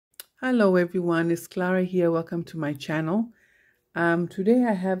Hello everyone, it's Clara here. Welcome to my channel. Today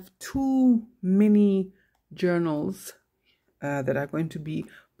I have two mini journals that are going to be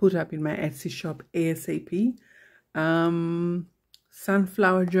put up in my Etsy shop ASAP.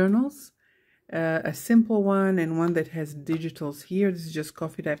 Sunflower journals, a simple one and one that has digitals here. This is just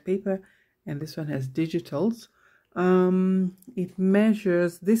coffee dye paper and this one has digitals. It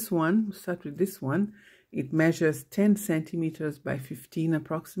measures, this one, we'll start with this one. It measures 10 centimeters by 15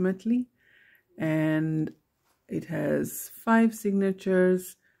 approximately, and it has 5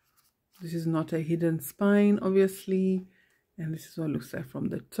 signatures. This is not a hidden spine, obviously, and this is what it looks like from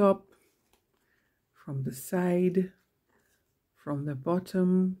the top, from the side, from the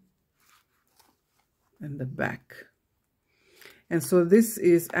bottom, and the back. And so this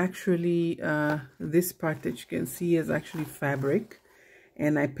is actually, this part that you can see is actually fabric.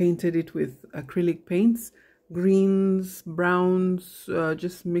 And I painted it with acrylic paints, greens, browns,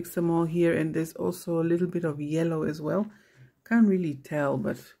 just mix them all here. And there's also a little bit of yellow as well. Can't really tell,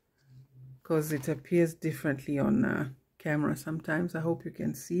 but because it appears differently on camera sometimes. I hope you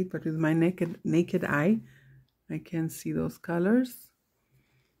can see it, but with my naked eye, I can see those colors.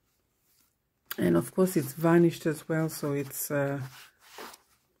 And of course it's varnished as well, so it's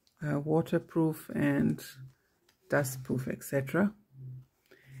waterproof and dustproof, etc.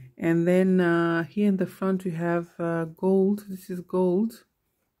 And then here in the front we have gold. This is gold,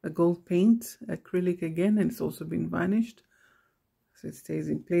 a gold paint, acrylic again, and it's also been varnished, so it stays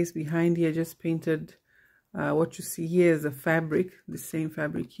in place. Behind here I just painted what you see here is a fabric, the same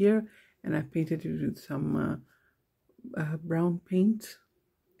fabric here, and I painted it with some brown paint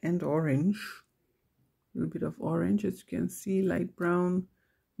and orange, a little bit of orange, as you can see, light brown,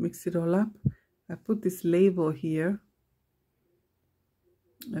 mix it all up. I put this label here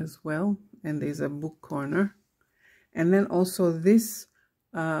as well, and there's a book corner. And then also this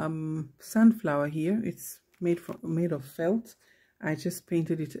sunflower here, it's made of felt. I just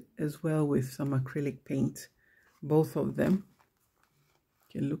painted it as well with some acrylic paint, both of them.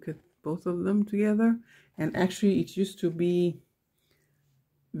 You can look at both of them together. And actually it used to be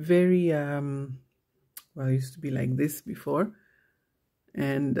very well, it used to be like this before,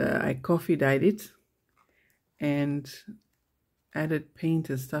 and I coffee dyed it and added paint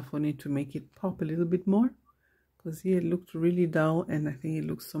and stuff on it to make it pop a little bit more, because here it looked really dull, and I think it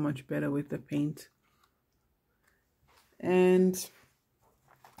looks so much better with the paint. And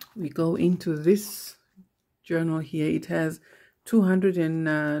we go into this journal here. It has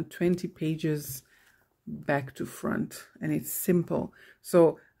 220 pages back to front, and it's simple,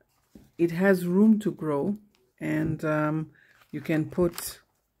 so it has room to grow, and you can put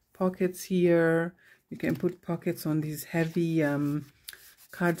pockets here. You can put pockets on these heavy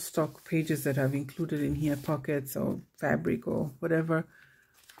cardstock pages that I've included in here, pockets or fabric or whatever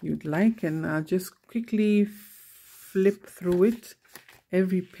you'd like. And I'll just quickly flip through it,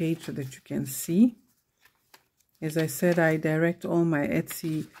 every page, so that you can see. As I said, I direct all my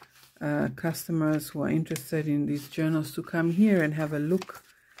Etsy customers who are interested in these journals to come here and have a look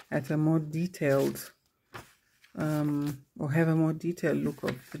at a more detailed or have a more detailed look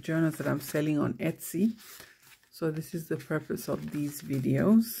of the journals that I'm selling on Etsy. So this is the purpose of these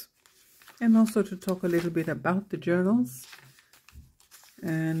videos, and also to talk a little bit about the journals.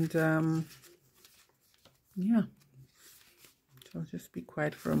 And yeah, so I'll just be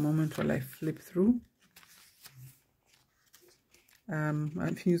quiet for a moment while I flip through.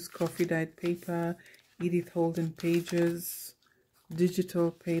 I've used coffee dyed paper, Edith Holden pages,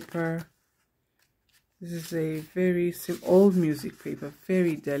 digital paper. This is a very old music paper,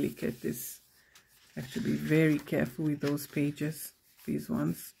 very delicate. This, I have to be very careful with those pages, these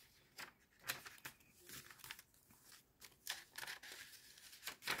ones.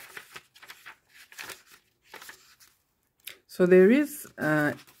 So there is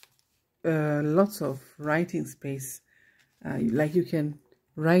lots of writing space. Like you can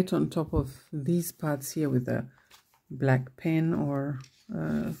write on top of these parts here with a black pen or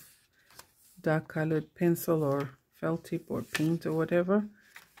dark colored pencil or felt tip or paint or whatever.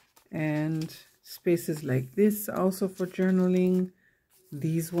 And spaces like this also for journaling.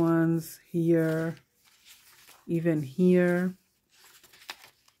 These ones here, even here.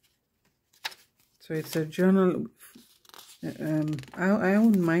 So it's a journal. I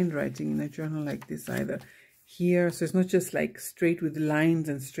wouldn't mind writing in a journal like this either. Here, so it's not just like straight with lines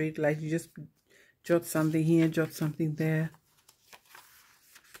and straight lines. You just jot something here, jot something there.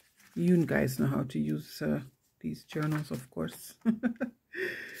 You guys know how to use these journals, of course.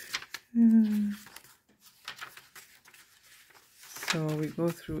 So we go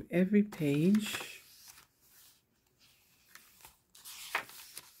through every page.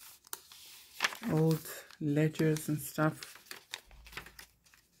 old ledgers and stuff.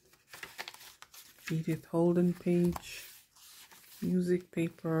 Edith Holden page, music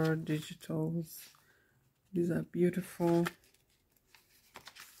paper, digitals. These are beautiful.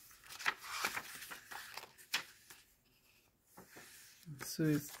 So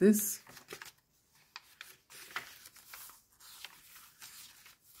is this.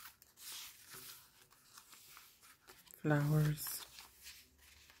 Flowers.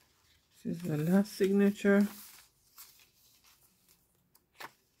 This is the last signature.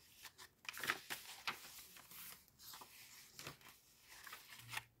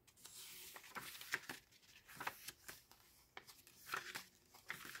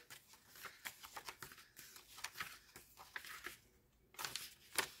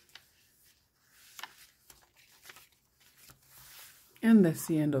 And that's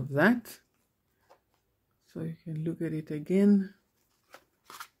the end of that. So you can look at it again.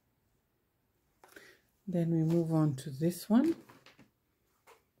 Then we move on to this one.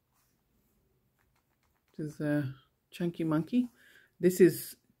 This is a Chunky Monkey. This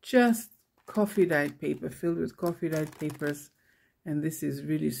is just coffee dyed paper, filled with coffee dyed papers. And this is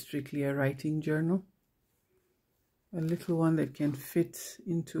really strictly a writing journal. A little one that can fit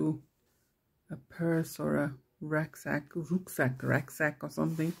into a purse or a rucksack or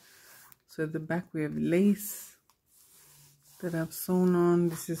something. So at the back we have lace that I've sewn on.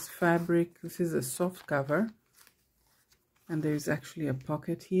 This is fabric. This is a soft cover, and there's actually a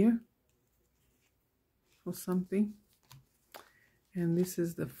pocket here for something. And this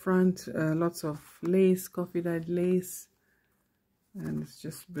is the front, lots of lace, coffee dyed lace, and it's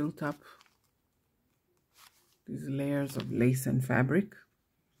just built up these layers of lace and fabric.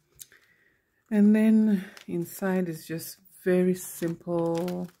 And then inside is just very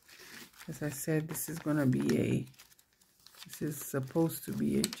simple. As I said, this is gonna be this is supposed to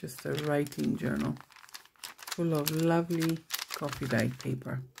be just a writing journal full of lovely coffee dyed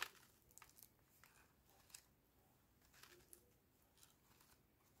paper.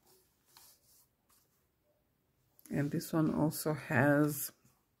 And this one also has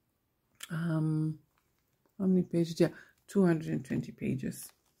how many pages? Yeah, 220 pages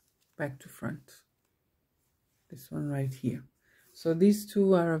back to front. This one right here. So these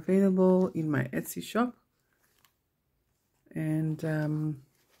two are available in my Etsy shop, and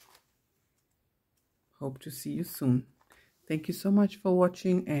hope to see you soon. Thank you so much for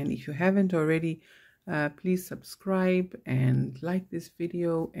watching, and if you haven't already, please subscribe and like this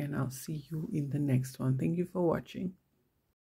video, and I'll see you in the next one. Thank you for watching.